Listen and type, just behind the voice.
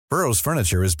Burrow's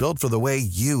furniture is built for the way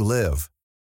you live.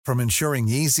 From ensuring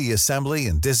easy assembly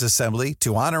and disassembly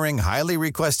to honoring highly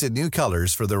requested new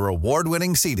colors for their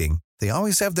award-winning seating, they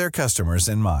always have their customers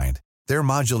in mind. Their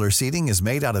modular seating is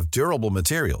made out of durable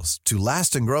materials to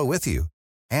last and grow with you.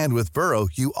 And with Burrow,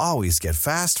 you always get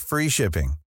fast, free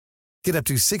shipping. Get up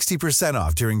to 60%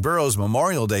 off during Burrow's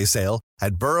Memorial Day sale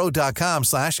at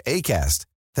burrow.com/ACAST.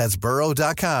 That's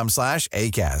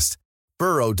burrow.com/ACAST.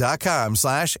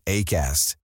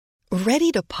 burrow.com/ACAST.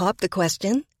 Ready to pop the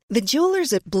question? The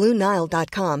jewelers at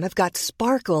BlueNile.com have got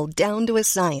sparkle down to a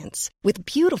science with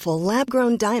beautiful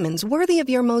lab-grown diamonds worthy of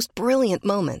your most brilliant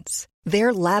moments.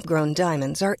 Their lab-grown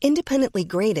diamonds are independently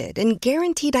graded and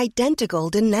guaranteed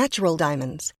identical to natural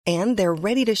diamonds, and they're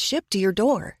ready to ship to your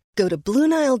door. Go to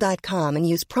BlueNile.com and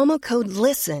use promo code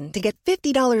LISTEN to get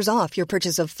 $50 off your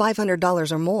purchase of $500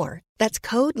 or more. That's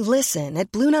code LISTEN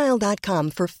at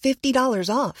BlueNile.com for $50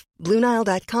 off.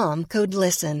 BlueNile.com, code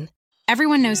LISTEN.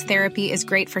 Everyone knows therapy is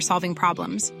great for solving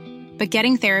problems, but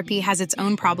getting therapy has its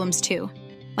own problems too,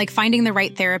 like finding the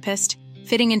right therapist,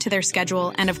 fitting into their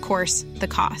schedule, and of course, the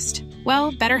cost.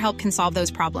 Well, BetterHelp can solve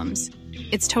those problems.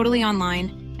 It's totally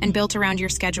online and built around your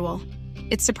schedule.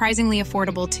 It's surprisingly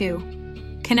affordable too.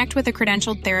 Connect with a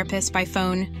credentialed therapist by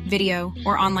phone, video,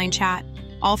 or online chat,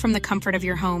 all from the comfort of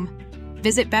your home.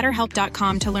 Visit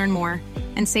BetterHelp.com to learn more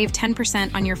and save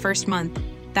 10% on your first month.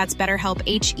 That's BetterHelp,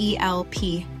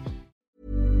 H-E-L-P.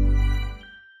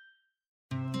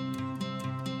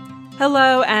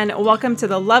 Hello, and welcome to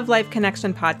the Love Life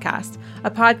Connection podcast, a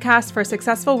podcast for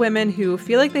successful women who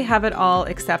feel like they have it all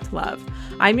except love.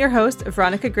 I'm your host,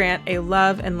 Veronica Grant, a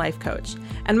love and life coach.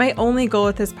 And my only goal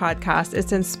with this podcast is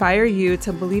to inspire you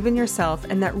to believe in yourself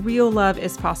and that real love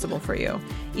is possible for you,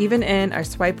 even in our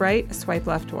swipe right, swipe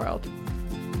left world.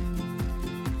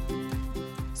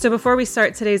 So before we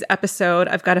start today's episode,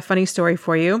 I've got a funny story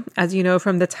for you. As you know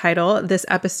from the title, this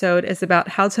episode is about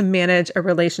how to manage a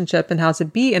relationship and how to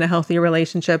be in a healthy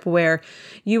relationship where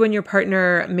you and your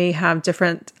partner may have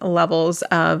different levels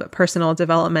of personal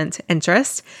development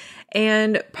interest.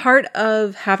 And part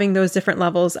of having those different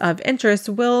levels of interest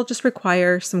will just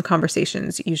require some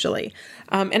conversations usually.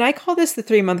 And I call this the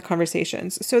 3-month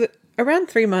conversations. So around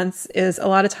 3 months is a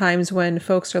lot of times when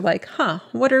folks are like,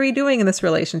 what are we doing in this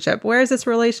relationship? Where is this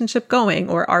relationship going?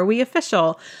 Or are we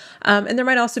official? And there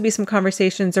might also be some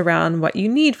conversations around what you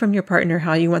need from your partner,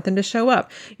 how you want them to show up.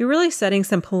 You're really setting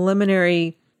some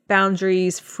preliminary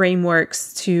boundaries,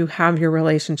 frameworks to have your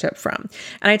relationship from.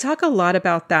 And I talk a lot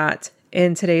about that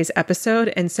in today's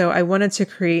episode. And so I wanted to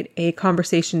create a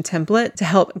conversation template to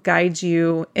help guide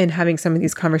you in having some of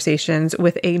these conversations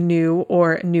with a new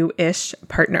or new-ish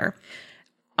partner.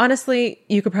 Honestly,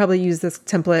 you could probably use this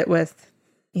template with,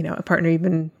 a partner you've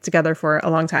been together for a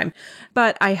long time.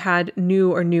 But I had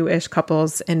new or new-ish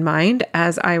couples in mind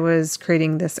as I was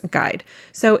creating this guide.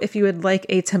 So if you would like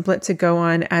a template to go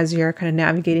on as you're kind of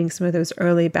navigating some of those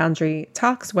early boundary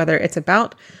talks, whether it's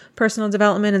about personal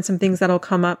development and some things that'll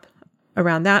come up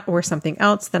around that or something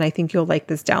else, then I think you'll like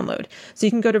this download. So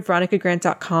you can go to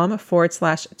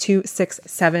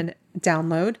veronicagrant.com/267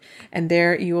 download. And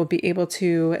there you will be able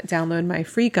to download my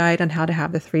free guide on how to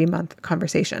have the 3-month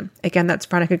conversation. Again, that's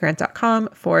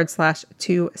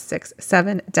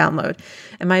veronicagrant.com/267 download.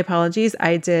 And my apologies,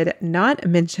 I did not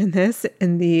mention this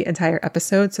in the entire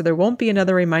episode, so there won't be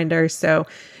another reminder. So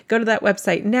go to that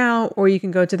website now, or you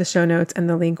can go to the show notes and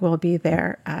the link will be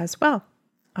there as well.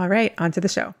 All right, on to the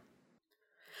show.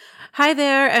 Hi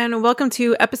there, and welcome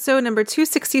to episode number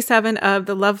 267 of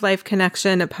the Love Life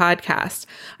Connection podcast.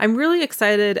 I'm really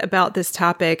excited about this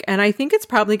topic, and I think it's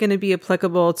probably going to be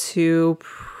applicable to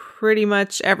pretty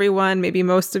much everyone, maybe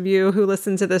most of you who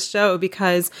listen to this show,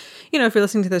 because, if you're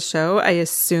listening to this show, I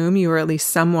assume you are at least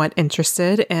somewhat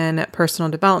interested in personal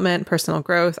development, personal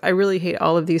growth. I really hate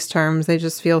all of these terms. They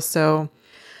just feel so,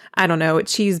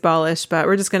 cheeseballish, but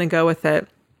we're just going to go with it.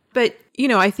 But,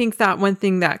 I think that one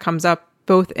thing that comes up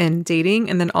both in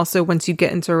dating and then also once you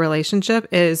get into a relationship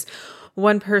is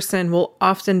one person will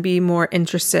often be more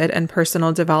interested in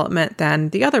personal development than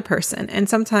the other person. And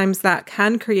sometimes that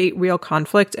can create real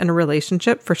conflict in a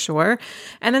relationship for sure.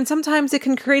 And then sometimes it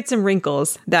can create some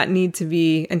wrinkles that need to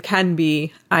be and can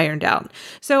be ironed out.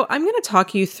 So I'm going to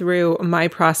talk you through my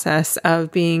process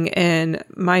of being in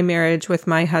my marriage with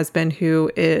my husband who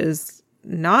is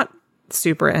not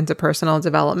super into personal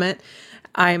development.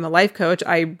 I'm a life coach.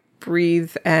 I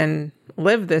breathe and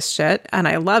live this shit and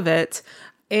I love it.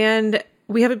 And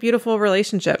we have a beautiful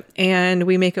relationship and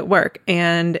we make it work,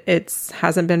 and it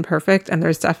hasn't been perfect. And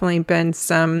there's definitely been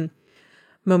some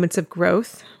moments of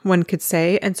growth, one could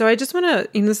say. And so I just want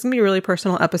to, this is going to be a really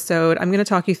personal episode. I'm going to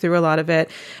talk you through a lot of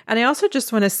it. And I also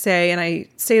just want to say, and I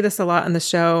say this a lot on the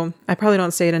show, I probably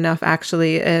don't say it enough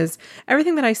actually, is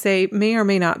everything that I say may or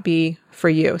may not be for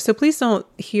you. So please don't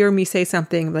hear me say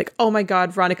something like, oh my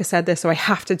God, Veronica said this, so I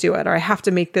have to do it, or I have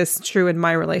to make this true in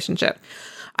my relationship.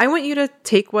 I want you to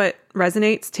take what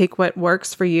resonates, take what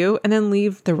works for you, and then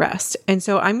leave the rest. And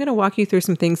so I'm going to walk you through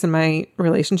some things in my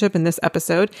relationship in this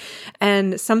episode.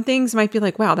 And some things might be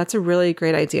like, wow, that's a really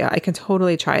great idea. I can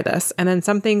totally try this. And then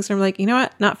some things are like, you know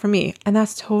what? Not for me. And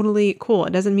that's totally cool.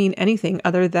 It doesn't mean anything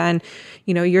other than,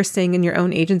 you're staying in your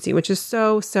own agency, which is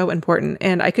so, so important.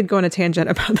 And I could go on a tangent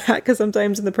about that because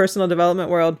sometimes in the personal development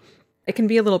world, it can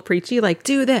be a little preachy, like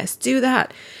do this, do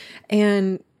that.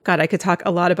 And God, I could talk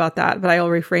a lot about that, but I will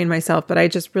refrain myself. But I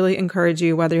just really encourage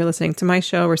you, whether you're listening to my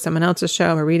show or someone else's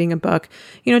show or reading a book,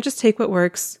 just take what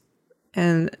works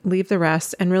and leave the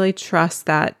rest and really trust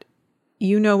that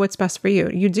you know what's best for you.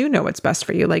 You do know what's best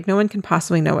for you. Like no one can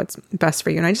possibly know what's best for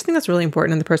you. And I just think that's really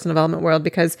important in the personal development world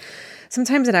because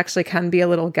sometimes it actually can be a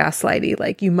little gaslighty.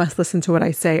 Like you must listen to what I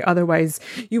say, otherwise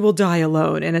you will die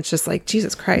alone. And it's just like,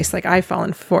 Jesus Christ, like I've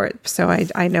fallen for it. So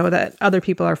I know that other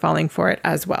people are falling for it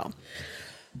as well.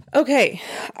 Okay,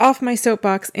 off my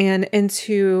soapbox and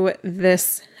into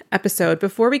this episode.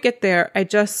 Before we get there, I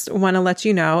just want to let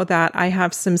you know that I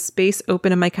have some space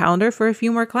open in my calendar for a few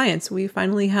more clients. We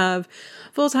finally have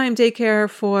full-time daycare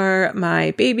for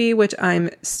my baby, which I'm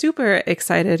super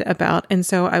excited about. And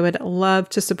so I would love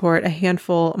to support a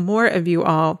handful more of you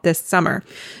all this summer.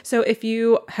 So if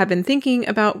you have been thinking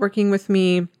about working with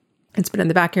me, it's been in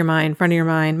the back of your mind, front of your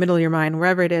mind, middle of your mind,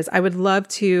 wherever it is, I would love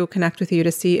to connect with you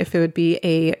to see if it would be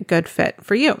a good fit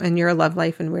for you and your love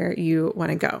life and where you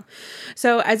want to go.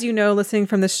 So as you know, listening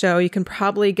from this show, you can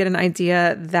probably get an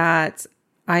idea that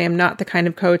I am not the kind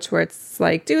of coach where it's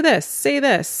like, do this, say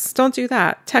this, don't do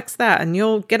that, text that, and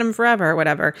you'll get them forever or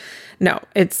whatever. No,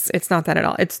 it's not that at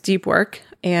all. It's deep work.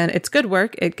 And it's good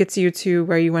work. It gets you to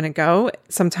where you want to go,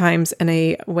 sometimes in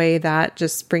a way that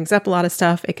just brings up a lot of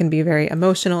stuff. It can be very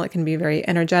emotional. It can be very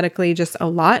energetically, just a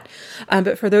lot.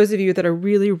 But for those of you that are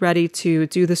really ready to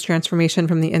do this transformation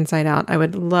from the inside out, I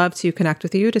would love to connect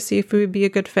with you to see if it would be a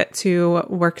good fit to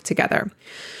work together.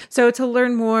 So to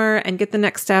learn more and get the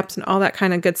next steps and all that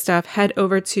kind of good stuff, head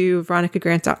over to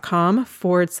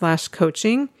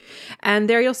veronicagrant.com/coaching. And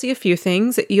there you'll see a few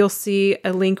things. You'll see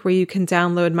a link where you can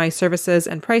download my services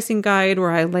and pricing guide where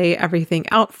I lay everything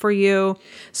out for you.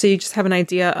 So you just have an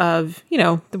idea of,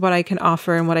 what I can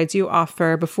offer and what I do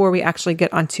offer before we actually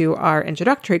get onto our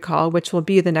introductory call, which will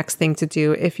be the next thing to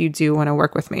do if you do want to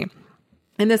work with me.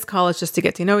 And this call is just to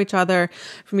get to know each other,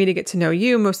 for me to get to know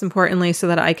you, most importantly, so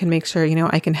that I can make sure,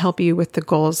 I can help you with the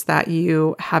goals that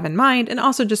you have in mind. And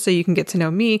also just so you can get to know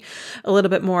me a little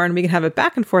bit more and we can have a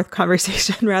back and forth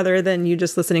conversation rather than you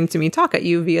just listening to me talk at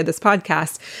you via this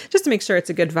podcast, just to make sure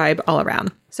it's a good vibe all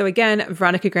around. So again,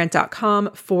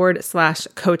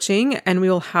 veronicagrant.com/coaching, and we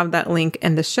will have that link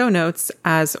in the show notes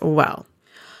as well.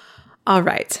 All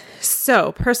right.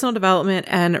 So personal development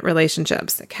and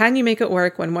relationships. Can you make it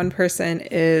work when one person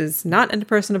is not into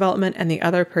personal development and the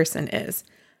other person is?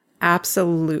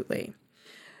 Absolutely.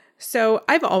 So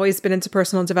I've always been into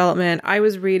personal development. I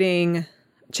was reading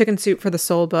Chicken Soup for the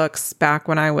Soul books back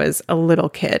when I was a little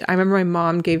kid. I remember my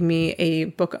mom gave me a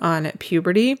book on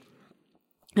puberty,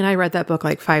 and I read that book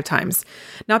like 5 times.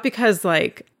 Not because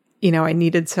I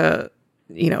needed to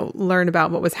learn about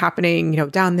what was happening,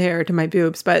 down there to my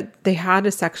boobs, but they had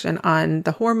a section on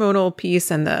the hormonal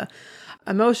piece and the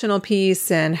emotional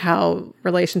piece and how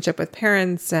relationship with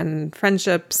parents and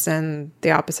friendships and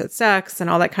the opposite sex and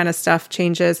all that kind of stuff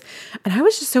changes. And I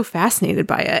was just so fascinated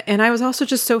by it. And I was also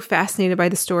just so fascinated by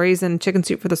the stories in Chicken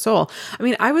Soup for the Soul. I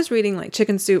mean, I was reading like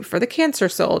Chicken Soup for the Cancer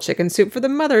Soul, Chicken Soup for the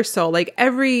Mother Soul, like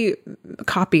every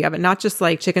copy of it, not just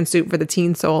like Chicken Soup for the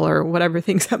Teen Soul or whatever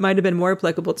things that might have been more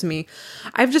applicable to me.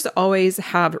 I've just always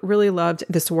have really loved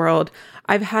this world.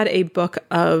 I've had a book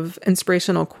of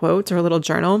inspirational quotes or a little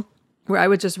journal where I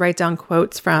would just write down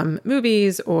quotes from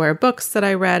movies or books that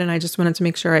I read, and I just wanted to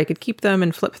make sure I could keep them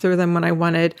and flip through them when I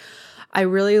wanted. I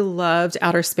really loved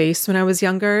outer space when I was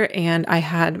younger, and I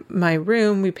had my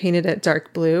room, we painted it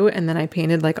dark blue, and then I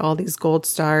painted like all these gold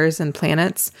stars and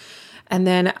planets. And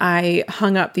then I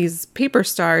hung up these paper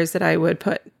stars that I would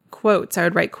put quotes. I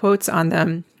would write quotes on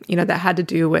them, that had to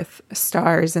do with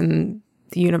stars and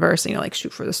the universe, like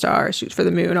shoot for the stars, shoot for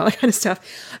the moon, all that kind of stuff.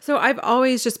 So I've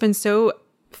always just been so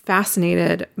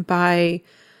fascinated by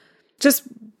just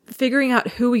figuring out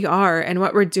who we are and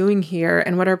what we're doing here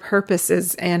and what our purpose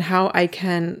is and how I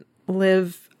can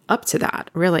live up to that,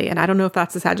 really. And I don't know if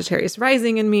that's the Sagittarius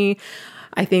rising in me.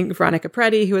 I think Veronica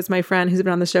Preddy, who is my friend, who's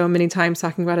been on the show many times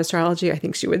talking about astrology, I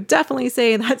think she would definitely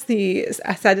say that's the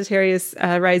Sagittarius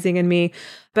rising in me.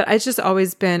 But it's just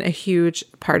always been a huge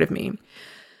part of me.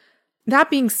 That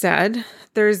being said,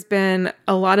 there's been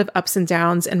a lot of ups and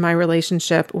downs in my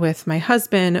relationship with my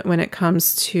husband when it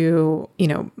comes to,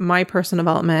 my personal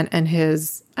development and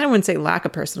his, I wouldn't say lack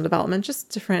of personal development, just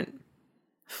different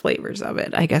flavors of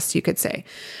it, I guess you could say.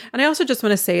 And I also just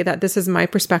want to say that this is my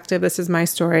perspective. This is my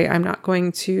story. I'm not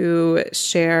going to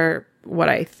share what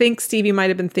I think Stevie might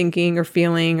have been thinking or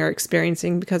feeling or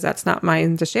experiencing, because that's not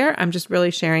mine to share. I'm just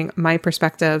really sharing my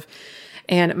perspective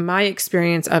and my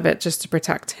experience of it, just to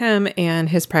protect him and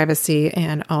his privacy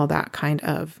and all that kind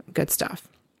of good stuff.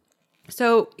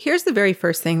 So here's the very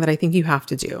first thing that I think you have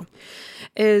to do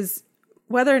is,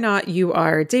 whether or not you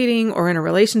are dating or in a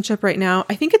relationship right now,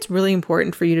 I think it's really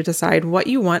important for you to decide what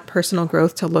you want personal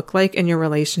growth to look like in your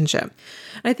relationship.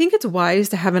 And I think it's wise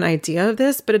to have an idea of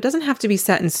this, but it doesn't have to be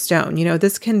set in stone.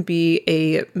 This can be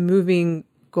a moving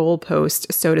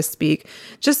goalpost, so to speak,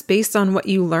 just based on what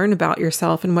you learn about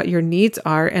yourself and what your needs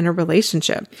are in a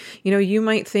relationship. You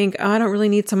might think, I don't really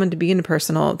need someone to be in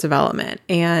personal development.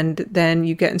 And then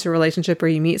you get into a relationship where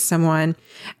you meet someone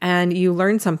and you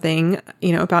learn something,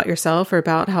 about yourself or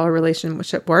about how a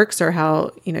relationship works or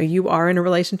how, you are in a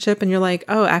relationship, and you're like,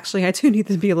 oh, actually, I do need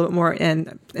to be a little bit more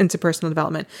into personal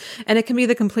development. And it can be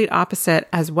the complete opposite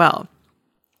as well.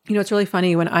 It's really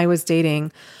funny. When I was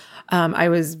dating, I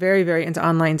was very, very into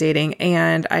online dating,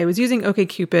 and I was using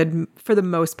OkCupid for the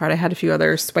most part. I had a few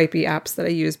other swipey apps that I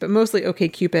used, but mostly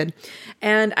OkCupid.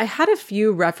 And I had a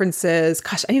few references.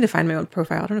 Gosh, I need to find my own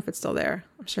profile. I don't know if it's still there.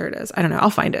 I'm sure it is. I don't know. I'll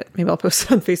find it. Maybe I'll post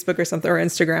it on Facebook or something, or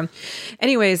Instagram.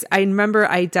 Anyways, I remember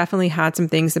I definitely had some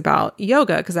things about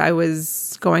yoga because I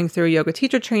was going through yoga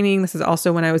teacher training. This is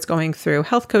also when I was going through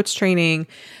health coach training.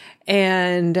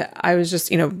 And I was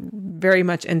just, very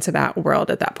much into that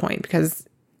world at that point, because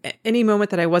any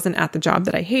moment that I wasn't at the job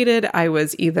that I hated, I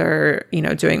was either,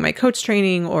 doing my coach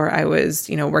training, or I was,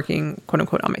 working quote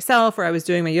unquote on myself, or I was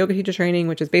doing my yoga teacher training,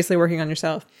 which is basically working on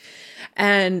yourself.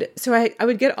 And so I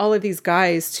would get all of these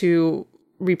guys to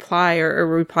reply or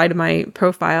reply to my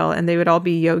profile, and they would all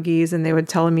be yogis, and they would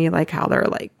tell me like how they're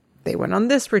like, they went on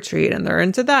this retreat and they're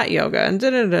into that yoga and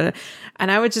da-da-da.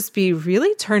 And I would just be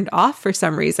really turned off for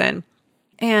some reason.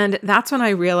 And that's when I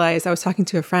realized, I was talking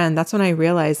to a friend, that's when I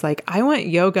realized like, I want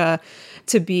yoga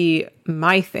to be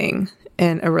my thing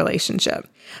in a relationship.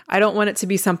 I don't want it to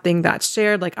be something that's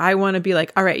shared. Like, I want to be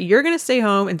like, all right, you're going to stay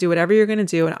home and do whatever you're going to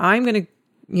do. And I'm going to,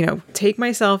 take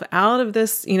myself out of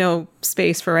this,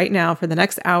 space for right now, for the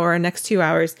next hour, next 2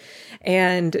 hours,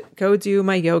 and go do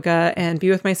my yoga and be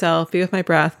with myself, be with my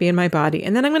breath, be in my body.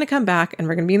 And then I'm going to come back and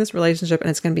we're going to be in this relationship and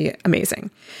it's going to be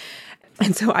amazing.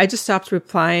 And so I just stopped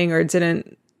replying, or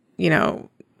didn't,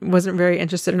 wasn't very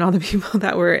interested in all the people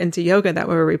that were into yoga that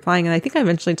were replying. And I think I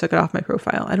eventually took it off my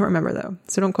profile. I don't remember though,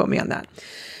 so don't quote me on that.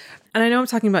 And I know I'm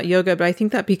talking about yoga, but I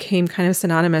think that became kind of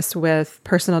synonymous with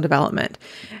personal development.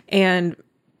 And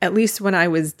at least when I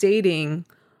was dating,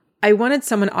 I wanted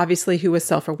someone obviously who was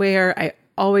self-aware. I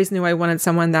always knew I wanted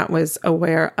someone that was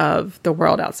aware of the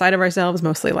world outside of ourselves,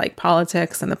 mostly like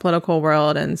politics and the political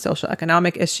world and social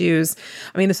economic issues.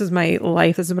 I mean, this is my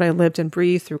life. This is what I lived and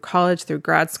breathed through college, through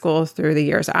grad school, through the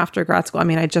years after grad school. I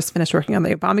mean, I just finished working on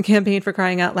the Obama campaign, for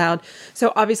crying out loud.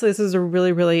 So obviously this is a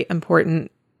really, really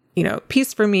important,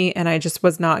 piece for me. And I just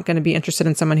was not going to be interested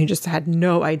in someone who just had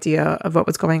no idea of what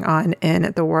was going on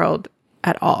in the world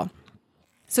at all.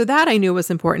 So that I knew was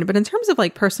important. But in terms of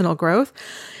like personal growth,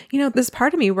 this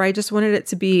part of me where I just wanted it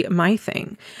to be my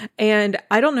thing. And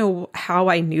I don't know how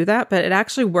I knew that, but it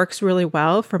actually works really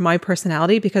well for my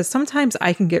personality, because sometimes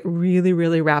I can get really,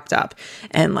 really wrapped up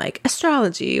in like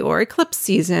astrology or eclipse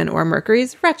season or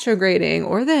Mercury's retrograding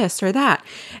or this or that.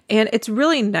 And it's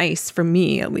really nice for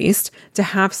me, at least, to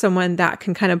have someone that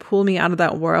can kind of pull me out of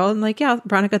that world and like, yeah,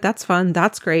 Veronica, that's fun.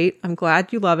 That's great. I'm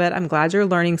glad you love it. I'm glad you're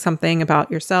learning something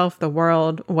about yourself, the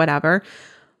world, whatever.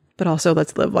 But also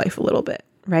let's live life a little bit.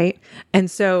 Right. And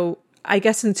so I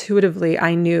guess intuitively,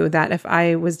 I knew that if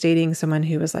I was dating someone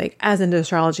who was like as into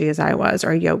astrology as I was,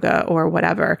 or yoga or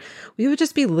whatever, we would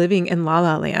just be living in la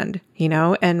la land,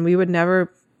 and we would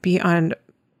never be on,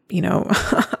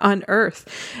 on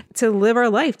earth to live our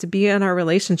life, to be in our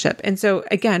relationship. And so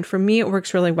again, for me, it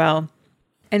works really well.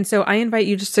 And so I invite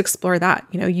you just to explore that.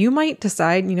 You might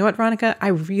decide, you know what, Veronica, I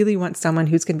really want someone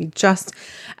who's going to be just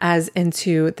as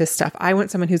into this stuff. I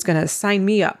want someone who's going to sign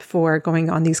me up for going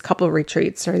on these couple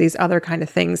retreats or these other kind of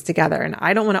things together. And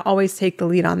I don't want to always take the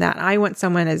lead on that. I want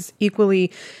someone as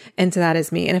equally into that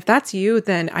as me. And if that's you,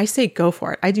 then I say go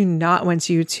for it. I do not want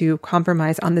you to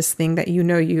compromise on this thing that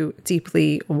you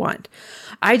deeply want.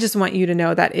 I just want you to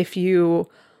know that if you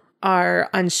are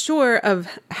unsure of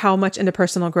how much into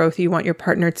personal growth you want your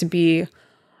partner to be,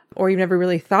 or you've never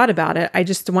really thought about it, I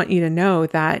just want you to know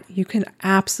that you can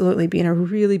absolutely be in a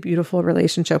really beautiful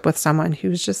relationship with someone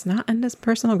who's just not into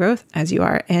personal growth as you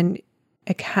are. And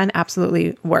it can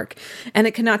absolutely work. And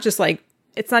it cannot just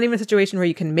it's not even a situation where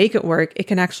you can make it work. It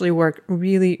can actually work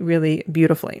really, really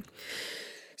beautifully.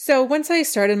 So once I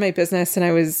started my business, and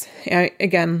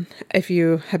again, if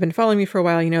you have been following me for a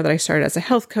while, you know that I started as a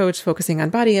health coach focusing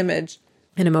on body image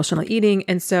and emotional eating.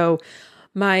 And so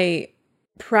my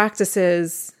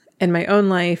practices in my own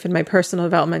life and my personal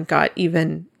development got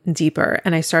even deeper.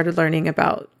 And I started learning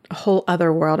about a whole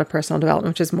other world of personal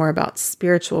development, which is more about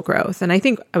spiritual growth. And I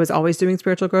think I was always doing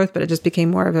spiritual growth, but it just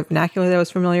became more of a vernacular that I was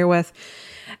familiar with.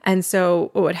 And so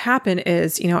what would happen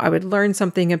is, I would learn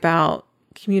something about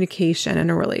communication in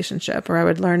a relationship, or I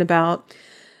would learn about,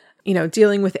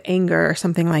 dealing with anger or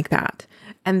something like that.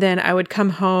 And then I would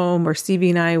come home, or Stevie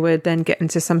and I would then get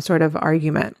into some sort of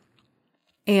argument.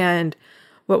 And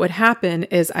what would happen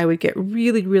is I would get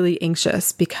really, really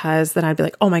anxious, because then I'd be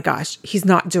like, oh my gosh, he's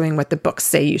not doing what the books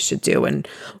say you should do. And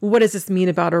what does this mean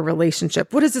about our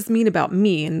relationship? What does this mean about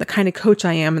me and the kind of coach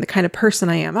I am and the kind of person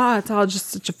I am? It's all just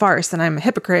such a farce and I'm a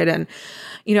hypocrite. And,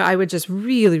 I would just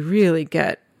really, really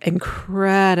get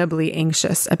incredibly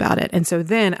anxious about it. And so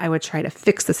then I would try to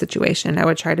fix the situation. I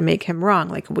would try to make him wrong.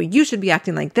 Like, well, you should be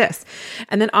acting like this.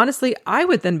 And then honestly, I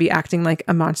would then be acting like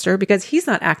a monster, because he's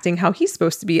not acting how he's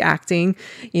supposed to be acting,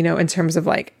 in terms of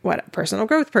what a personal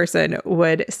growth person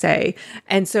would say.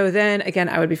 And so then again,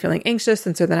 I would be feeling anxious.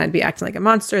 And so then I'd be acting like a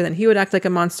monster. Then he would act like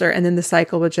a monster. And then the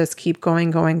cycle would just keep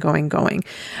going.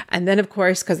 And then of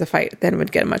course, because the fight then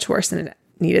would get much worse than it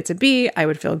needed to be, I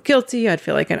would feel guilty. I'd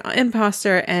feel like an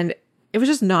imposter. And it was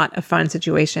just not a fun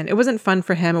situation. It wasn't fun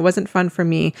for him. It wasn't fun for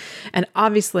me. And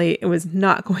obviously it was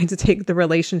not going to take the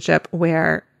relationship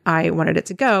where I wanted it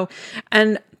to go.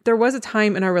 And there was a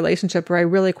time in our relationship where I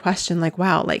really questioned,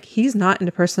 wow, he's not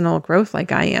into personal growth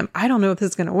like I am. I don't know if this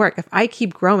is going to work. If I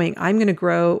keep growing, I'm going to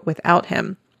grow without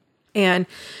him. And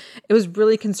it was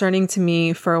really concerning to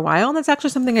me for a while. And that's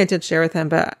actually something I did share with him,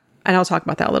 and I'll talk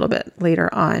about that a little bit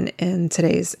later on in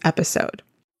today's episode.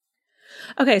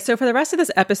 Okay, so for the rest of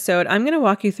this episode, I'm going to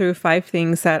walk you through 5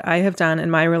 things that I have done in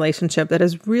my relationship that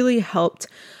has really helped,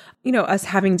 us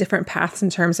having different paths in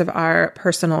terms of our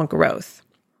personal growth.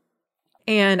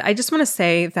 And I just want to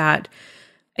say that,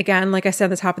 again, like I said at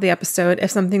the top of the episode,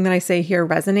 if something that I say here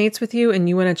resonates with you and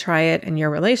you want to try it in your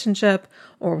relationship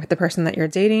or with the person that you're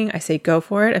dating, I say go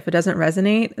for it. If it doesn't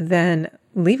resonate, then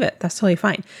leave it. That's totally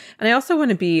fine. And I also want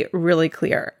to be really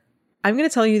clear. I'm going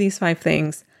to tell you these 5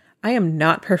 things. I am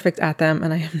not perfect at them,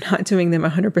 and I am not doing them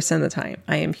 100% of the time.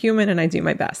 I am human and I do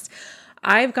my best.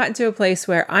 I've gotten to a place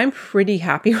where I'm pretty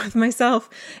happy with myself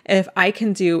if I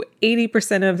can do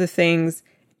 80% of the things,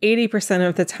 80%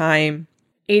 of the time,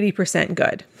 80%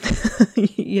 good.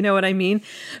 You know what I mean?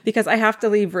 Because I have to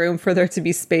leave room for there to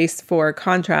be space for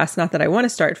contrast. Not that I want to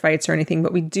start fights or anything,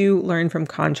 but we do learn from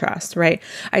contrast, right?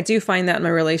 I do find that in my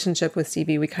relationship with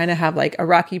Stevie, we kind of have a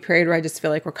rocky period where I just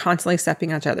feel like we're constantly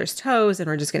stepping on each other's toes and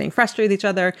we're just getting frustrated with each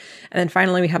other. And then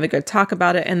finally we have a good talk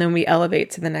about it. And then we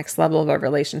elevate to the next level of our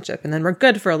relationship. And then we're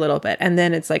good for a little bit. And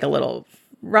then it's a little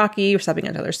rocky, we're stepping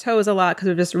on each other's toes a lot because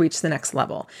we've just reached the next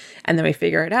level. And then we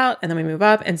figure it out and then we move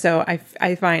up. And so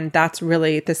I find that's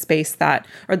really the space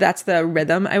that's the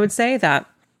rhythm, I would say, that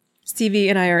Stevie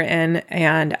and I are in.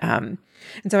 And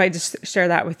so I just share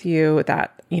that with you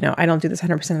that, I don't do this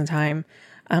 100% of the time.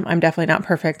 I'm definitely not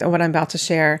perfect at what I'm about to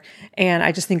share. And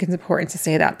I just think it's important to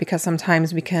say that, because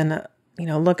sometimes we can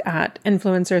look at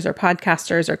influencers or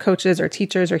podcasters or coaches or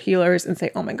teachers or healers and say,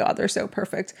 oh my God, they're so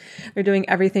perfect. They're doing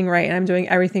everything right and I'm doing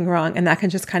everything wrong. And that can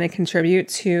just kind of contribute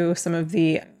to some of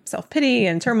the self-pity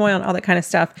and turmoil and all that kind of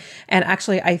stuff. And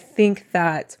actually, I think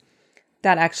that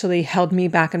actually held me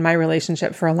back in my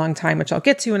relationship for a long time, which I'll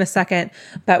get to in a second.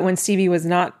 But when Stevie was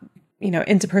not,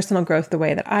 into personal growth the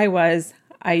way that I was,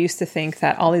 I used to think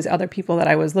that all these other people that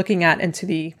I was looking at into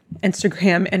the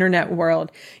Instagram internet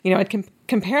world, I'd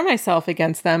compare myself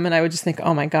against them, and I would just think,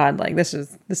 oh my God, like this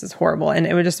is horrible. And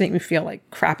it would just make me feel like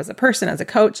crap as a person, as a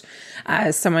coach,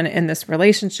 as someone in this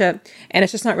relationship. And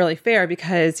it's just not really fair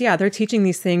because they're teaching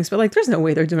these things, but like, there's no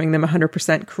way they're doing them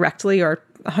 100% correctly or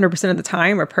 100% of the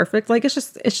time or perfect. Like, it's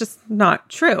just not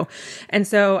true. And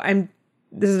so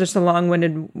this is just a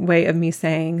long-winded way of me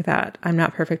saying that I'm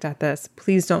not perfect at this.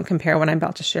 Please don't compare what I'm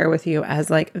about to share with you as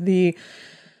like the,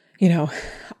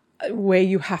 way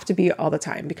you have to be all the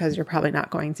time, because you're probably not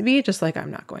going to be, just like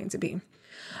I'm not going to be.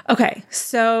 Okay.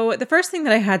 So the first thing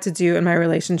that I had to do in my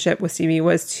relationship with Stevie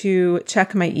was to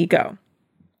check my ego.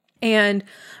 And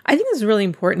I think this is really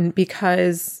important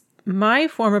because my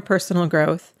form of personal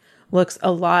growth looks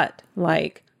a lot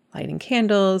like lighting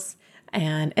candles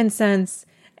and incense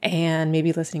and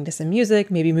maybe listening to some music,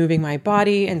 maybe moving my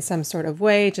body in some sort of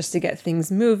way just to get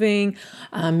things moving.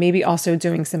 Maybe also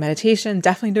doing some meditation,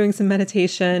 definitely doing some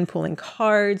meditation, pulling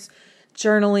cards,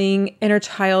 journaling, inner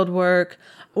child work,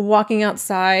 walking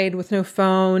outside with no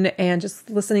phone and just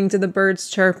listening to the birds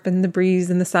chirp and the breeze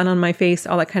and the sun on my face,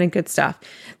 all that kind of good stuff.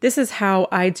 This is how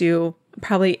I do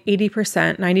probably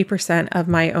 80%, 90% of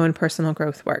my own personal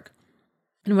growth work.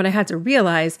 And what I had to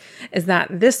realize is that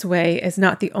this way is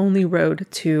not the only road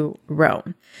to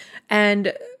Rome.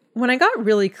 And when I got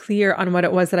really clear on what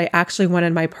it was that I actually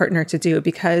wanted my partner to do,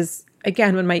 because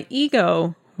again, when my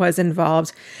ego was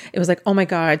involved, it was like, oh my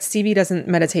God, Stevie doesn't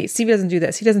meditate. Stevie doesn't do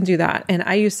this. He doesn't do that. And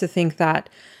I used to think that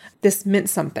this meant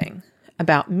something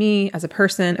about me as a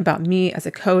person, about me as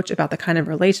a coach, about the kind of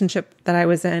relationship that I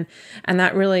was in. And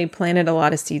that really planted a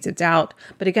lot of seeds of doubt.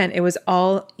 But again, it was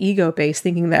all ego-based,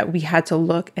 thinking that we had to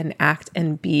look and act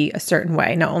and be a certain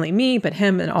way. Not only me, but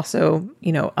him, and also,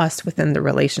 us within the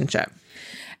relationship.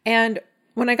 And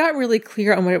when I got really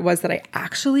clear on what it was that I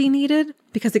actually needed,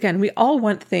 because again, we all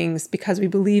want things because we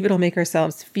believe it'll make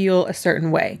ourselves feel a certain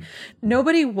way.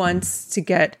 Nobody wants to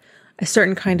get a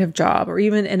certain kind of job or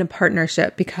even in a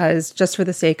partnership because just for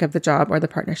the sake of the job or the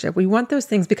partnership. We want those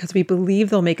things because we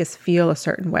believe they'll make us feel a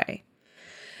certain way.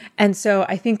 And so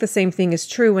I think the same thing is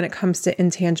true when it comes to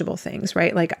intangible things,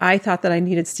 right? Like I thought that I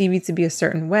needed Stevie to be a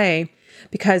certain way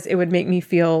because it would make me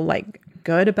feel like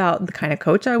good about the kind of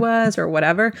coach I was or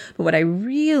whatever. But what I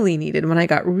really needed when I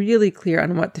got really clear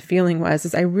on what the feeling was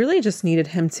is I really just needed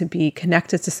him to be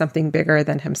connected to something bigger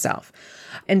than himself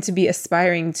and to be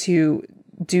aspiring to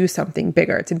do something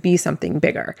bigger, to be something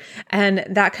bigger. And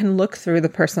that can look through the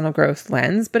personal growth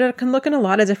lens, but it can look in a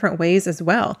lot of different ways as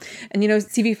well. And,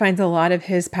 Stevie finds a lot of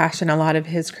his passion, a lot of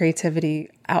his creativity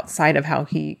outside of how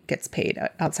he gets paid,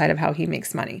 outside of how he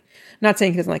makes money. I'm not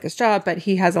saying he doesn't like his job, but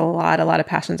he has a lot of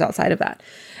passions outside of that.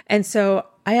 And so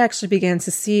I actually began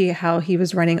to see how he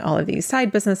was running all of these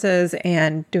side businesses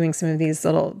and doing some of these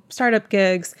little startup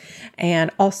gigs.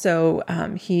 And also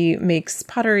he makes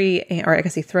pottery, or I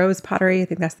guess he throws pottery. I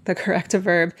think that's the correct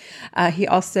verb. He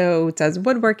also does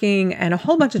woodworking and a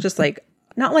whole bunch of just like,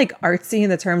 not like artsy in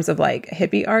the terms of like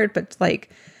hippie art, but like,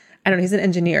 I don't know, he's an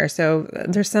engineer. So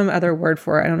there's some other word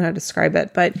for it. I don't know how to describe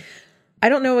it, but I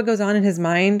don't know what goes on in his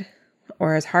mind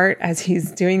or his heart as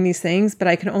he's doing these things, but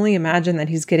I can only imagine that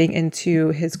he's getting into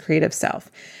his creative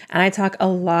self. And I talk a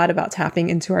lot about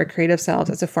tapping into our creative selves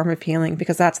as a form of healing,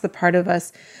 because that's the part of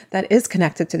us that is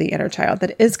connected to the inner child,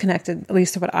 that is connected, at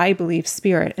least to what I believe,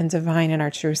 spirit and divine in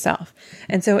our true self.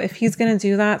 And so if he's going to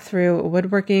do that through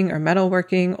woodworking or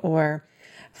metalworking or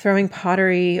throwing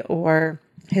pottery or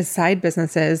his side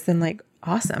businesses, then like,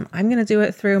 awesome. I'm going to do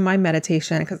it through my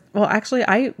meditation because, well, actually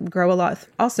I grow a lot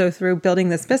also through building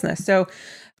this business. So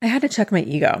I had to check my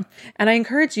ego, and I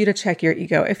encourage you to check your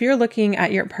ego. If you're looking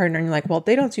at your partner and you're like, well,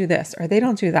 they don't do this or they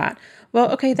don't do that.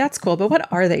 Well, okay, that's cool. But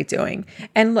what are they doing?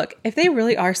 And look, if they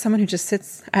really are someone who just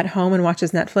sits at home and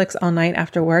watches Netflix all night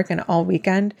after work and all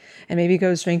weekend and maybe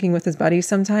goes drinking with his buddies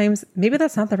sometimes, maybe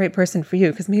that's not the right person for you,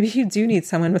 because maybe you do need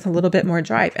someone with a little bit more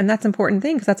drive. And that's an important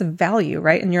thing because that's a value,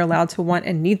 right? And you're allowed to want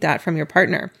and need that from your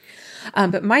partner.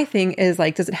 But my thing is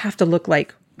like, does it have to look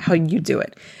like how you do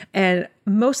it? And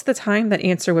most of the time that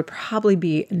answer would probably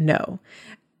be no.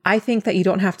 I think that you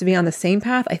don't have to be on the same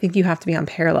path. I think you have to be on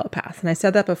parallel paths. And I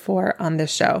said that before on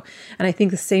this show. And I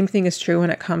think the same thing is true when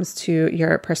it comes to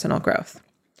your personal growth.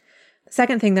 The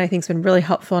second thing that I think has been really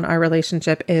helpful in our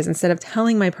relationship is instead of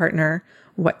telling my partner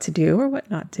what to do or what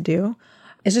not to do,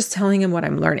 is just telling him what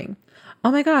I'm learning.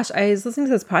 Oh my gosh, I was listening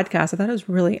to this podcast. I thought it was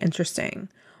really interesting.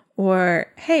 Or,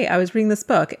 hey, I was reading this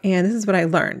book and this is what I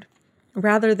learned.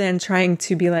 Rather than trying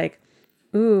to be like,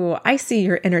 ooh, I see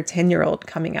your inner 10-year-old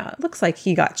coming out. It looks like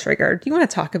he got triggered. Do you want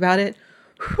to talk about it?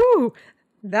 Whew,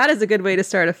 That is a good way to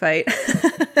start a fight.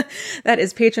 That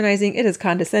is patronizing. It is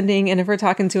condescending. And if we're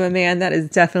talking to a man, that is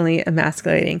definitely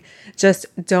emasculating. Just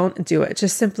don't do it.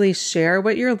 Just simply share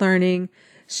what you're learning.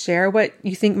 Share what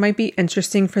you think might be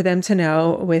interesting for them to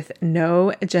know with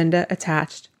no agenda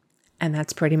attached. And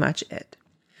that's pretty much it.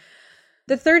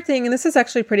 The third thing, and this is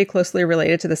actually pretty closely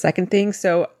related to the second thing.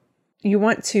 So you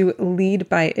want to lead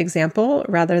by example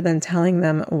rather than telling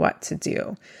them what to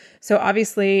do. So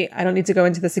obviously, I don't need to go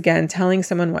into this again. Telling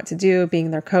someone what to do,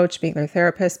 being their coach, being their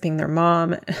therapist, being their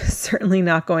mom, certainly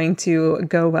not going to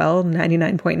go well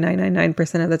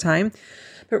 99.999% of the time.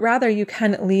 But rather, you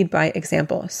can lead by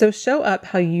example. So show up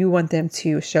how you want them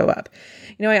to show up.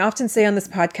 You know, I often say on this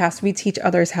podcast, we teach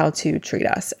others how to treat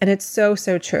us. And it's so,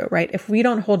 so true, right? If we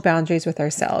don't hold boundaries with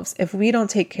ourselves, if we don't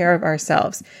take care of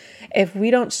ourselves, if we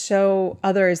don't show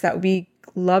others that we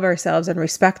love ourselves and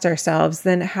respect ourselves,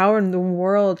 then how in the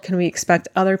world can we expect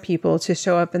other people to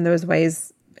show up in those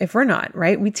ways if we're not,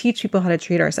 right? We teach people how to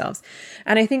treat ourselves.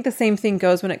 And I think the same thing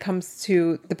goes when it comes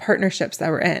to the partnerships that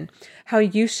we're in. How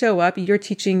you show up, you're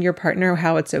teaching your partner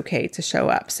how it's okay to show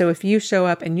up. So if you show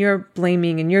up and you're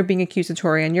blaming and you're being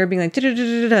accusatory and you're being like,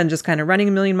 and just kind of running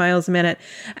a million miles a minute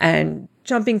and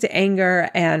jumping to anger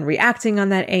and reacting on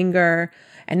that anger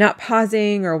and not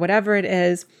pausing or whatever it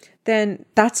is, then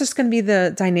that's just going to be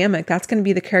the dynamic. That's going to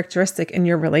be the characteristic in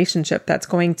your relationship that's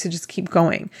going to just keep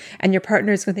going. And your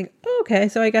partner is going to think, oh, okay,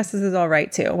 so I guess this is all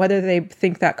right too, whether they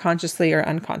think that consciously or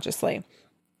unconsciously.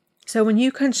 So when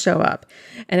you can show up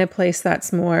in a place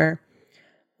that's more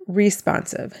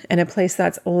responsive, in a place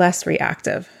that's less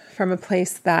reactive, from a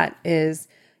place that is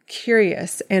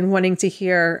curious and wanting to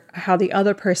hear how the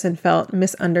other person felt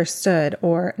misunderstood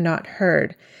or not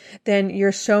heard, then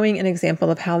you're showing an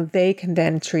example of how they can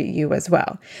then treat you as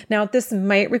well. Now, this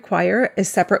might require a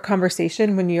separate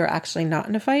conversation when you're actually not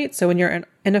in a fight. So when you're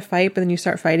in a fight, but then you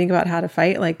start fighting about how to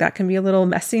fight, like that can be a little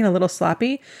messy and a little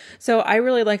sloppy. So I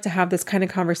really like to have this kind of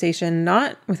conversation,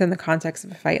 not within the context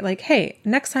of a fight, like, hey,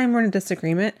 next time we're in a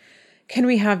disagreement, can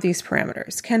we have these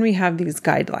parameters? Can we have these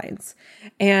guidelines?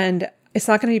 And it's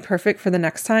not going to be perfect for the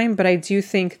next time, but I do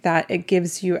think that it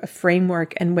gives you a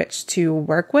framework in which to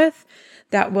work with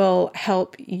that will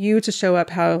help you to show up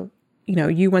how,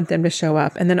 you want them to show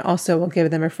up. And then also will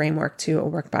give them a framework to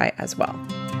work by as well.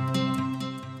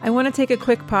 I want to take a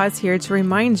quick pause here to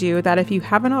remind you that if you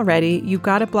haven't already, you've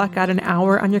got to block out an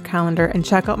hour on your calendar and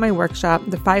check out my workshop,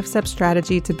 The 5-Step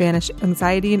Strategy to Banish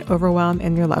Anxiety and Overwhelm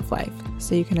in Your Love Life,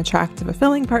 so you can attract a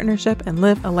fulfilling partnership and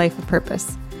live a life of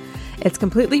purpose. It's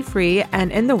completely free,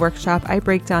 and in the workshop, I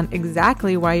break down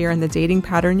exactly why you're in the dating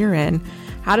pattern you're in,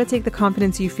 how to take the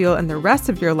confidence you feel in the rest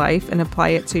of your life and apply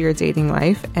it to your dating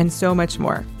life, and so much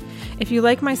more. If you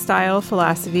like my style,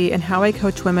 philosophy, and how I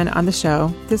coach women on the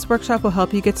show, this workshop will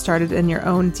help you get started in your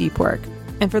own deep work.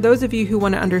 And for those of you who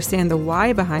want to understand the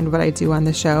why behind what I do on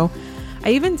the show, I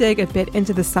even dig a bit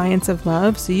into the science of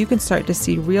love so you can start to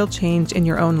see real change in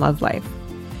your own love life.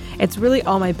 It's really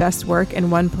all my best work in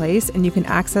one place, and you can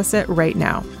access it right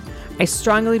now. I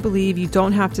strongly believe you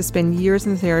don't have to spend years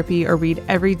in therapy or read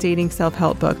every dating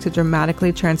self-help book to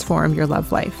dramatically transform your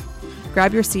love life.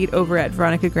 Grab your seat over at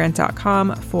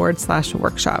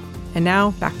veronicagrant.com/workshop. And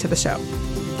now back to the show.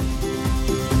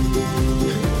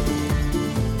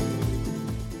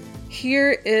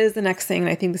 Here is the next thing, and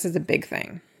I think this is a big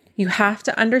thing. You have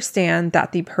to understand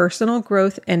that the personal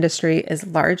growth industry is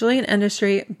largely an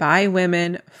industry by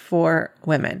women for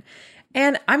women.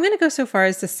 And I'm going to go so far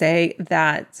as to say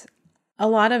that a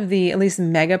lot of the, at least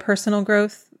mega personal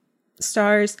growth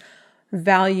stars,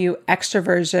 value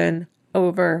extroversion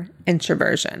over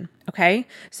introversion. Okay.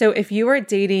 So if you are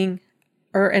dating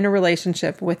or in a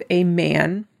relationship with a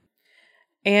man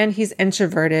and he's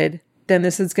introverted, then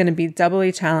this is going to be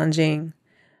doubly challenging,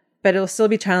 but it'll still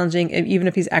be challenging even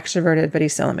if he's extroverted, but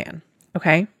he's still a man.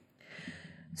 Okay.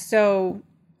 So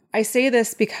I say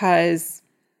this because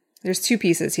there's two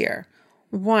pieces here.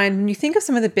 One, when you think of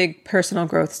some of the big personal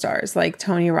growth stars like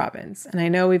Tony Robbins, and I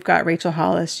know we've got Rachel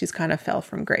Hollis, she's kind of fell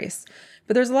from grace,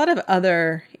 but there's a lot of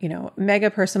other, mega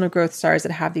personal growth stars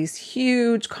that have these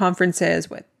huge conferences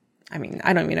with, I don't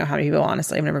even know how many people,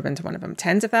 honestly, I've never been to one of them,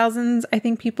 tens of thousands, I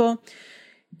think, people.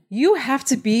 You have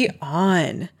to be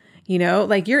on,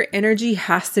 your energy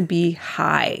has to be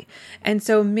high. And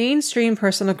so mainstream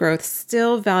personal growth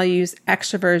still values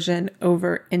extroversion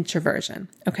over introversion.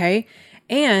 Okay.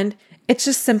 And it's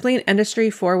just simply an industry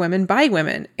for women by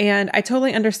women. And I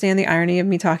totally understand the irony of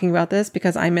me talking about this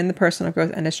because I'm in the personal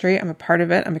growth industry. I'm a part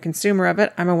of it. I'm a consumer of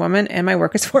it. I'm a woman and my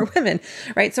work is for women,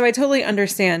 right? So I totally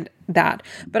understand that.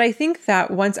 But I think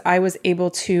that once I was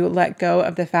able to let go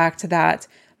of the fact that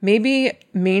Maybe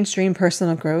mainstream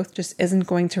personal growth just isn't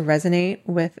going to resonate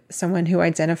with someone who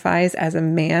identifies as a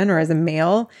man or as a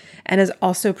male and is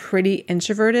also pretty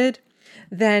introverted.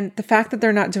 Then the fact that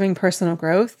they're not doing personal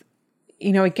growth,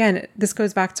 again, this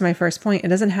goes back to my first point. It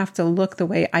doesn't have to look the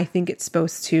way I think it's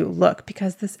supposed to look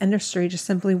because this industry just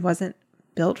simply wasn't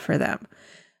built for them.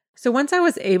 So once I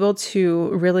was able to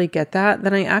really get that,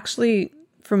 then I actually,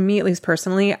 for me, at least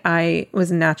personally, I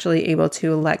was naturally able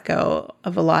to let go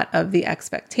of a lot of the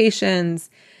expectations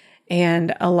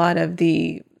and a lot of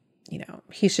the,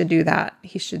 he should do that,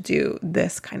 he should do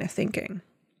this kind of thinking.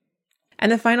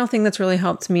 And the final thing that's really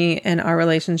helped me in our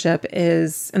relationship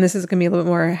is, and this is going to be a little bit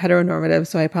more heteronormative,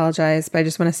 so I apologize, but I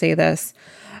just want to say this.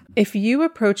 If you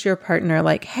approach your partner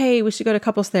like, hey, we should go to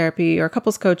couples therapy or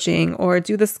couples coaching or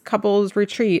do this couples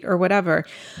retreat or whatever,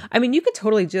 I mean, you could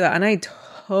totally do that. And I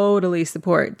totally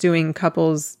support doing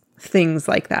couples things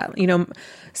like that.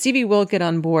 Stevie will get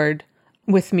on board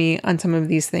with me on some of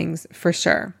these things for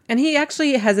sure. And he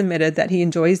actually has admitted that he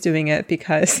enjoys doing it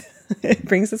because it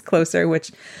brings us closer,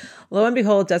 which lo and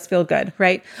behold does feel good,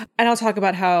 right? And I'll talk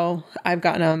about how I've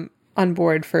gotten him on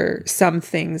board for some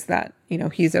things that,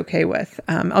 he's okay with.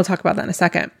 I'll talk about that in a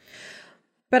second.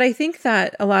 But I think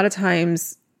that a lot of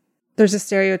times there's a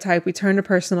stereotype. We turn to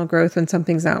personal growth when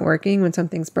something's not working, when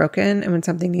something's broken, and when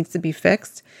something needs to be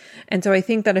fixed. And so I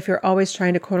think that if you're always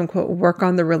trying to quote unquote work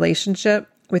on the relationship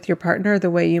with your partner, the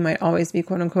way you might always be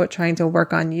quote unquote trying to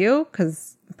work on you,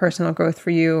 because personal growth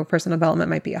for you or personal development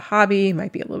might be a hobby,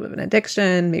 might be a little bit of an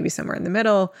addiction, maybe somewhere in the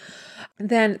middle,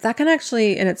 then that can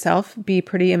actually in itself be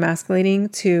pretty emasculating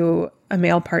to a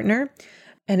male partner.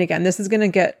 And again, this is going to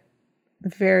get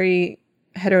very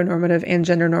heteronormative and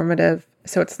gender normative.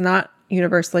 So it's not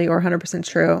universally or 100%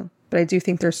 true, but I do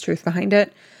think there's truth behind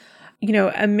it.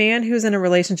 A man who's in a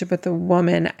relationship with a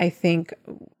woman, I think,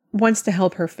 wants to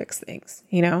help her fix things,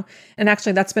 and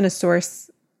actually that's been a source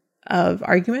of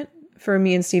argument for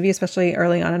me and Stevie, especially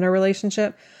early on in our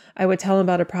relationship. I would tell him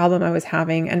about a problem I was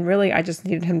having, and really I just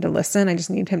needed him to listen. I just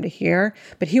needed him to hear,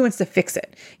 but he wants to fix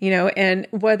it, and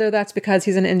whether that's because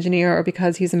he's an engineer or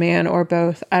because he's a man or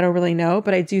both, I don't really know.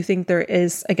 But I do think there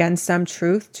is, again, some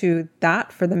truth to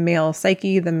that for the male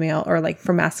psyche, the male, or like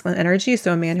for masculine energy.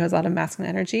 So a man who has a lot of masculine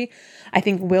energy, I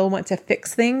think will want to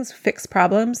fix things, fix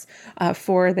problems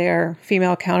for their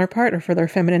female counterpart or for their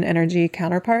feminine energy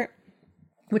counterpart,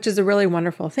 which is a really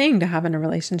wonderful thing to have in a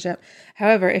relationship.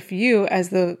 However, if you,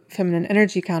 as the feminine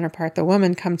energy counterpart, the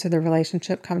woman, come to the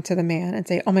relationship, come to the man and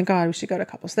say, oh my God, we should go to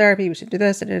couples therapy, we should do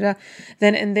this,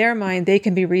 then in their mind, they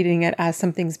can be reading it as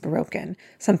something's broken,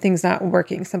 something's not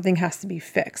working, something has to be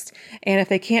fixed. And if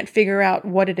they can't figure out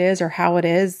what it is or how it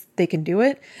is they can do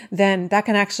it, then that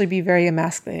can actually be very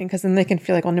emasculating, because then they can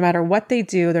feel like, well, no matter what they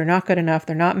do, they're not good enough,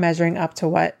 they're not measuring up to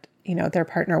what, their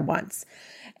partner wants.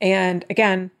 And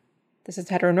again, this is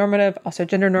heteronormative, also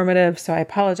gender normative, so I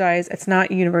apologize. It's not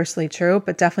universally true,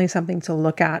 but definitely something to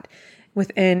look at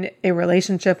within a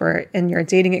relationship or in your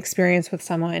dating experience with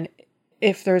someone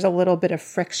if there's a little bit of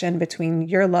friction between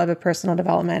your love of personal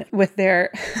development with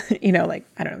their,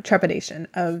 trepidation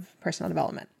of personal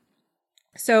development.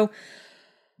 So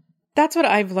that's what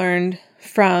I've learned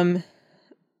from,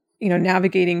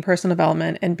 navigating personal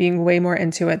development and being way more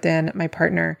into it than my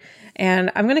partner.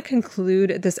 And I'm going to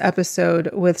conclude this episode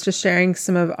with just sharing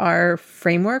some of our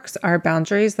frameworks, our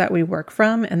boundaries that we work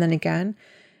from. And then again,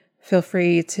 feel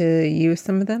free to use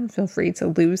some of them. Feel free to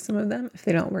lose some of them if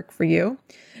they don't work for you.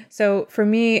 So for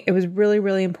me, it was really,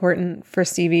 really important for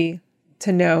Stevie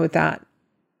to know that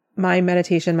my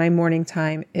meditation, my morning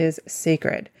time is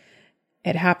sacred.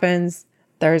 It happens.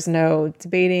 There's no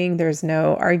debating. There's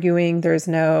no arguing. There's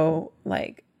no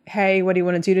hey, what do you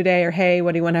want to do today? Or hey,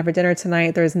 what do you want to have for dinner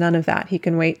tonight? There's none of that. He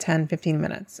can wait 10, 15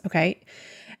 minutes. Okay.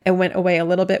 It went away a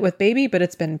little bit with baby, but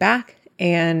it's been back.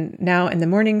 And now in the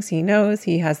mornings, he knows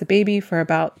he has the baby for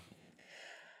about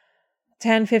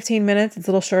 10, 15 minutes. It's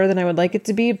a little shorter than I would like it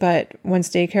to be, but once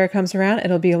daycare comes around,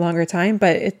 it'll be a longer time.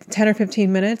 But it's 10 or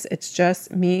 15 minutes. It's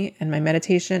just me and my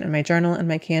meditation and my journal and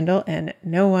my candle and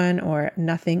no one or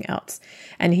nothing else.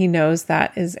 And he knows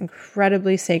that is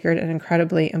incredibly sacred and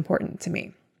incredibly important to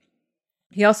me.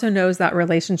 He also knows that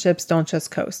relationships don't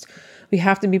just coast. We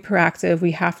have to be proactive.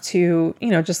 We have to,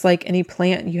 just like any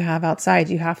plant you have outside,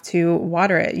 you have to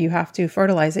water it. You have to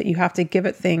fertilize it. You have to give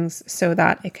it things so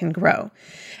that it can grow.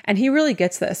 And he really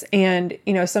gets this. And,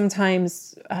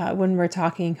 sometimes when we're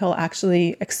talking, he'll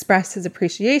actually express his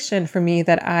appreciation for me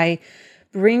that I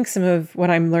bring some of what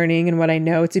I'm learning and what I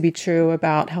know to be true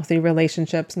about healthy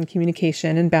relationships and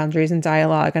communication and boundaries and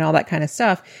dialogue and all that kind of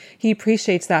stuff. He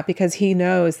appreciates that because he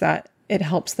knows that it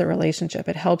helps the relationship.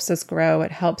 It helps us grow.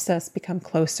 It helps us become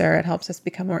closer. It helps us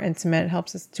become more intimate. It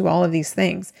helps us do all of these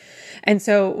things. And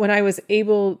so when I was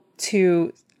able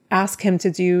to ask him to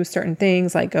do certain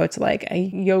things, like go to like a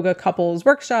yoga couples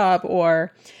workshop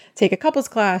or take a couples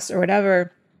class or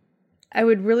whatever, I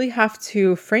would really have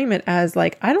to frame it as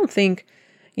like, I don't think,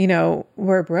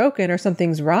 we're broken or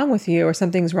something's wrong with you or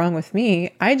something's wrong with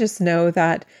me. I just know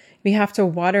that we have to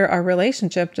water our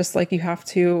relationship just like you have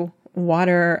to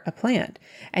water a plant.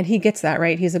 And he gets that,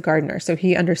 right? He's a gardener, so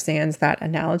he understands that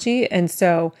analogy. And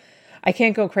so I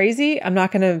can't go crazy. I'm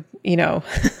not going to,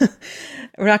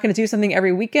 we're not going to do something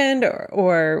every weekend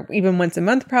or even once a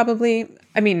month, probably.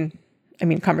 I mean,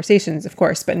 conversations, of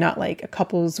course, but not like a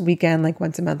couples weekend, like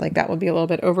once a month, like that would be a little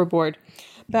bit overboard.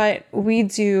 But we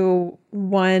do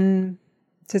 1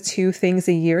 to 2 things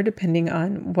a year, depending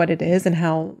on what it is and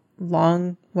how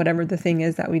long, whatever the thing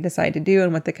is that we decide to do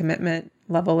and what the commitment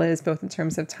level is, both in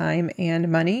terms of time and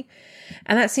money.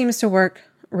 And that seems to work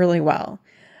really well.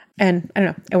 And I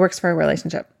don't know, it works for a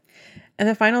relationship. And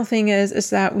the final thing is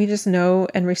that we just know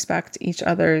and respect each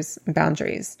other's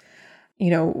boundaries.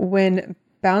 When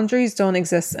boundaries don't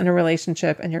exist in a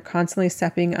relationship and you're constantly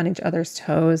stepping on each other's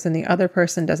toes and the other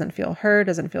person doesn't feel heard,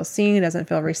 doesn't feel seen, doesn't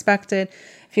feel respected,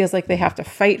 feels like they have to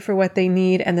fight for what they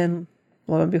need, and then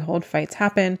lo and behold, fights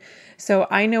happen. So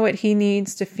I know what he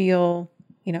needs to feel,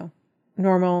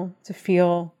 normal, to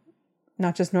feel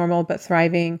not just normal, but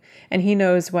thriving. And he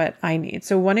knows what I need.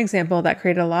 So one example that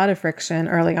created a lot of friction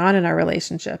early on in our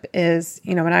relationship is,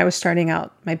 when I was starting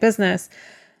out my business,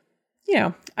 I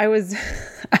don't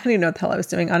even know what the hell I was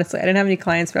doing. Honestly, I didn't have any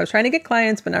clients, but I was trying to get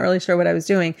clients, but not really sure what I was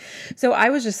doing. So I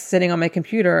was just sitting on my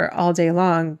computer all day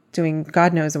long doing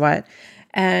God knows what.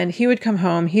 And he would come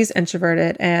home, he's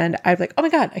introverted, and I'd be like, oh my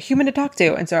God, a human to talk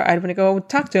to. And so I'd want to go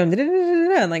talk to him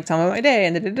and like tell him about my day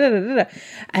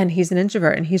and he's an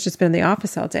introvert and he's just been in the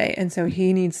office all day. And so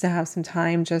he needs to have some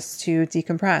time just to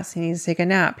decompress. He needs to take a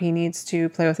nap. He needs to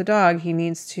play with a dog. He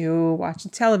needs to watch a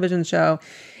television show.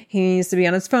 He needs to be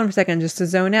on his phone for a second just to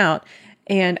zone out.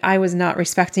 And I was not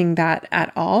respecting that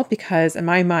at all because in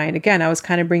my mind, again, I was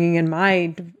kind of bringing in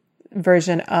my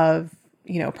version of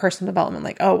personal development,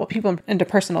 like, oh, well, people into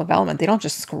personal development, they don't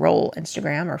just scroll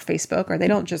Instagram or Facebook, or they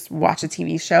don't just watch a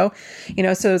TV show,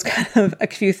 so it was kind of a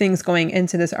few things going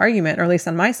into this argument, or at least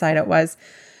on my side it was.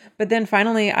 But then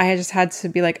finally, I just had to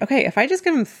be like, okay, if I just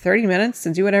give him 30 minutes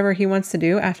to do whatever he wants to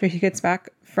do after he gets back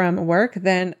from work,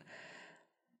 then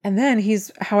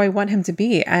he's how I want him to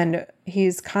be. And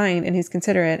he's kind and he's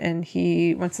considerate and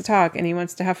he wants to talk and he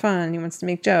wants to have fun and he wants to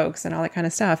make jokes and all that kind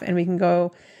of stuff. And we can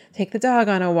go take the dog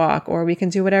on a walk, or we can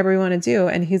do whatever we want to do.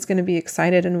 And he's going to be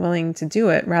excited and willing to do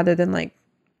it rather than like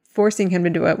forcing him to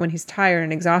do it when he's tired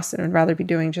and exhausted and rather be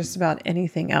doing just about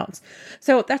anything else.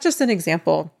 So that's just an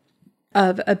example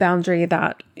of a boundary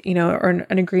that, or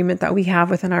an agreement that we have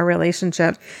within our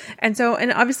relationship. And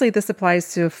obviously this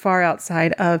applies to far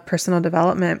outside of personal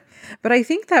development. But I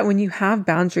think that when you have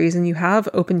boundaries and you have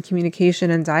open communication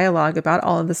and dialogue about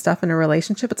all of the stuff in a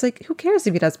relationship, it's like, who cares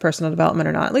if he does personal development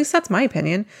or not? At least that's my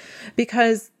opinion,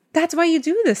 because that's why you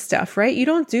do this stuff, right? You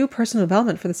don't do personal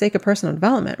development for the sake of personal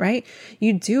development, right?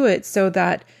 You do it so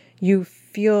that you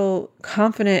feel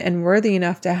confident and worthy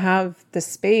enough to have the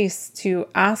space to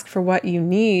ask for what you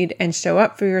need and show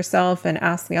up for yourself and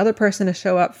ask the other person to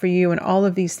show up for you and all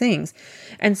of these things.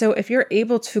 And so if you're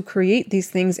able to create these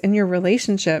things in your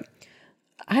relationship,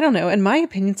 I don't know, in my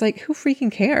opinion, it's like, who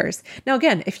freaking cares? Now,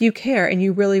 again, if you care and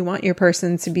you really want your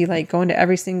person to be like going to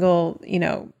every single,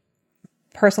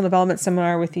 personal development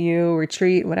seminar with you,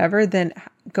 retreat, whatever, then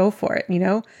go for it,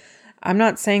 I'm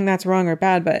not saying that's wrong or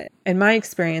bad, but in my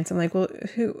experience, I'm like, well,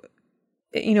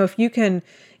 if you can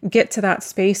get to that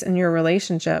space in your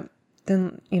relationship,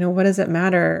 then, what does it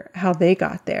matter how they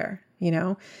got there,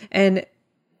 And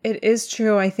it is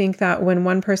true, I think, that when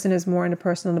one person is more into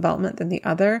personal development than the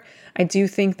other, I do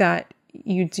think that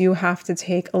you do have to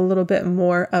take a little bit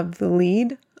more of the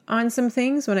lead on some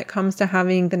things when it comes to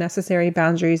having the necessary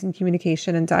boundaries and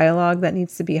communication and dialogue that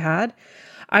needs to be had.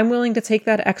 I'm willing to take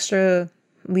that extra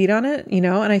lead on it,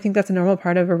 and I think that's a normal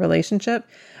part of a relationship.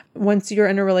 Once you're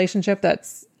in a relationship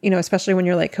that's, especially when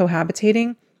you're like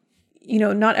cohabitating,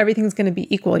 not everything's going to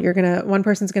be equal. One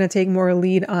person's going to take more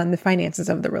lead on the finances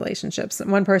of the relationships.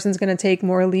 One person's going to take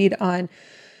more lead on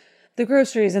the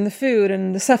groceries and the food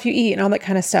and the stuff you eat and all that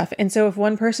kind of stuff. And so if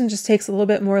one person just takes a little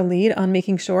bit more lead on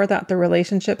making sure that the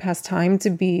relationship has time to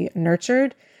be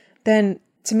nurtured, then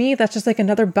to me, that's just like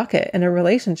another bucket in a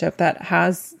relationship that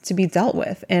has to be dealt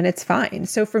with, and it's fine.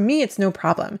 So for me, it's no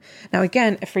problem. Now,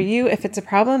 again, for you, if it's a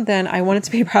problem, then I want it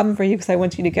to be a problem for you because I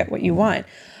want you to get what you want.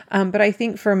 But I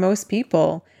think for most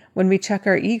people, when we check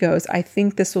our egos, I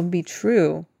think this will be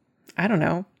true. I don't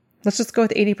know. Let's just go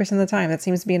with 80% of the time. That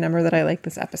seems to be a number that I like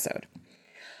this episode.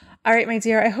 All right, my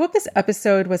dear, I hope this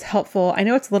episode was helpful. I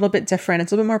know it's a little bit different.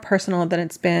 It's a little bit more personal than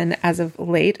it's been as of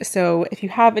late. So if you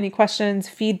have any questions,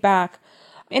 feedback,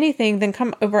 anything, then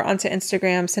come over onto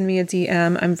Instagram, send me a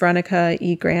DM. I'm Veronica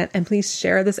E. Grant, and please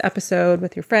share this episode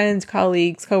with your friends,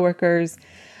 colleagues, coworkers.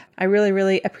 I really,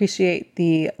 really appreciate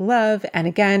the love. And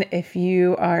again, if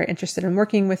you are interested in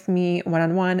working with me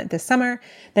one-on-one this summer,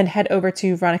 then head over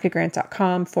to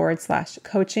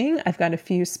veronicagrant.com/coaching. I've got a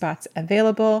few spots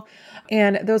available,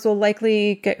 and those will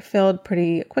likely get filled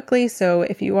pretty quickly. So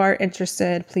if you are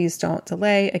interested, please don't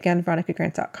delay. Again,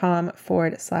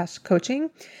 veronicagrant.com/coaching.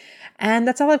 And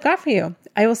that's all I've got for you.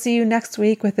 I will see you next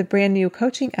week with a brand new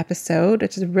coaching episode,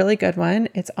 which is a really good one.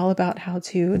 It's all about how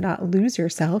to not lose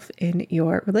yourself in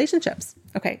your relationships.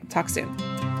 Okay, talk soon.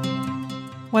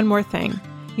 One more thing.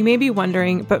 You may be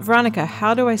wondering, but Veronica,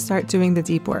 how do I start doing the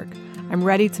deep work? I'm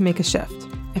ready to make a shift.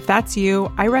 If that's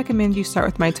you, I recommend you start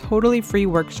with my totally free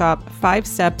workshop, 5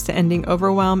 Steps to Ending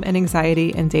Overwhelm and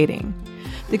Anxiety in Dating.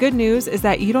 The good news is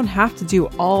that you don't have to do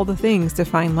all the things to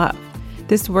find love.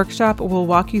 This workshop will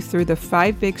walk you through the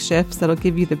 5 big shifts that'll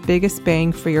give you the biggest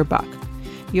bang for your buck.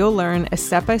 You'll learn a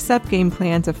step-by-step game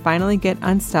plan to finally get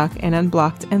unstuck and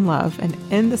unblocked in love and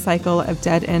end the cycle of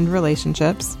dead-end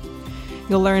relationships.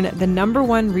 You'll learn the number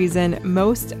 1 reason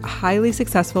most highly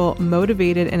successful,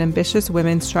 motivated, and ambitious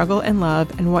women struggle in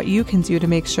love and what you can do to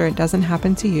make sure it doesn't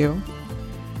happen to you.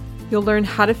 You'll learn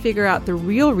how to figure out the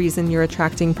real reason you're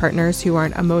attracting partners who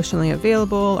aren't emotionally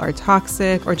available, are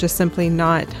toxic, or just simply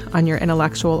not on your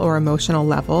intellectual or emotional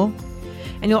level.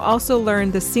 And you'll also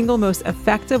learn the single most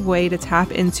effective way to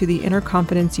tap into the inner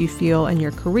confidence you feel in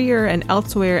your career and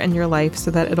elsewhere in your life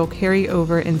so that it'll carry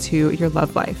over into your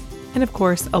love life. And of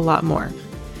course, a lot more.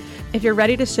 If you're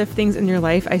ready to shift things in your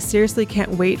life, I seriously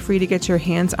can't wait for you to get your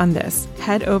hands on this.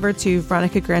 Head over to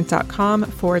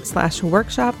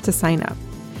veronicagrant.com/workshop to sign up.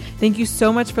 Thank you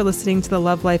so much for listening to the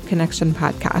Love Life Connection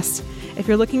podcast. If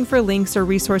you're looking for links or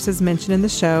resources mentioned in the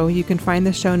show, you can find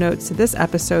the show notes to this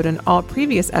episode and all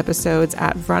previous episodes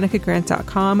at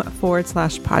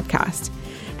veronicagrant.com/podcast.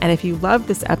 And if you love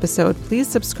this episode, please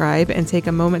subscribe and take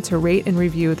a moment to rate and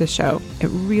review the show.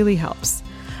 It really helps.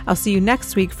 I'll see you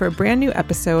next week for a brand new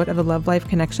episode of the Love Life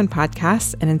Connection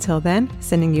podcast. And until then,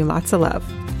 sending you lots of love.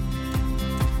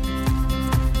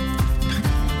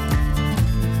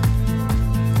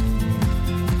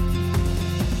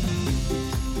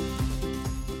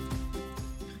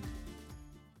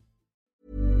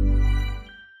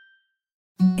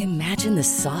 Imagine the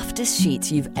softest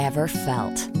sheets you've ever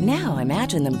felt. Now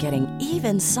imagine them getting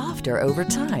even softer over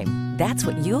time. That's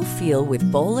what you'll feel with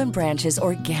Boll & Branch's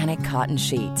organic cotton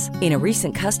sheets. In a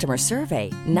recent customer survey,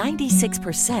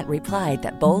 96% replied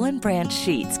that Boll & Branch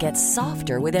sheets get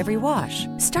softer with every wash.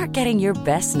 Start getting your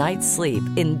best night's sleep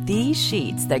in these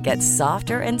sheets that get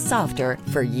softer and softer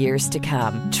for years to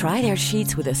come. Try their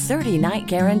sheets with a 30-night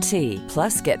guarantee.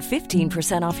 Plus, get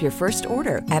 15% off your first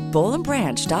order at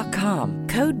bollandbranch.com.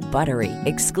 Code BUTTERY.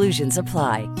 Exclusions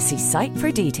apply. See site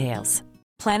for details.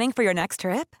 Planning for your next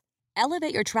trip?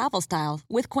 Elevate your travel style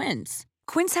with Quince.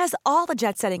 Quince has all the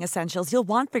jet-setting essentials you'll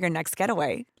want for your next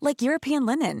getaway, like European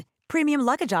linen, premium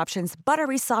luggage options,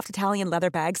 buttery soft Italian leather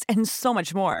bags, and so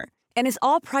much more. And is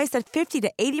all priced at 50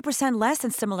 to 80% less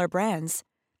than similar brands.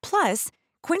 Plus,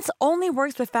 Quince only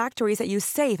works with factories that use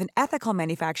safe and ethical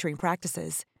manufacturing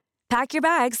practices. Pack your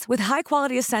bags with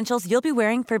high-quality essentials you'll be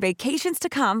wearing for vacations to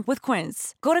come with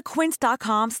Quince. Go to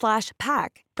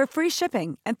quince.com/pack for free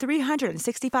shipping and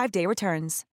 365-day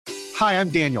returns. Hi, I'm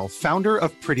Daniel, founder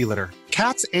of Pretty Litter.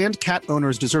 Cats and cat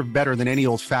owners deserve better than any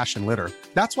old-fashioned litter.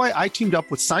 That's why I teamed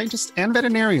up with scientists and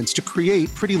veterinarians to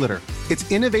create Pretty Litter.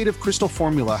 Its innovative crystal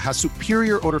formula has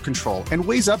superior odor control and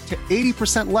weighs up to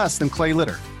 80% less than clay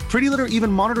litter. Pretty Litter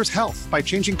even monitors health by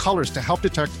changing colors to help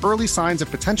detect early signs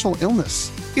of potential illness.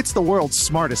 It's the world's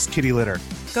smartest kitty litter.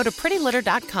 Go to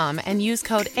prettylitter.com and use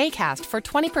code ACAST for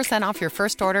 20% off your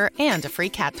first order and a free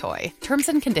cat toy. Terms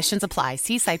and conditions apply.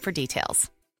 See site for details.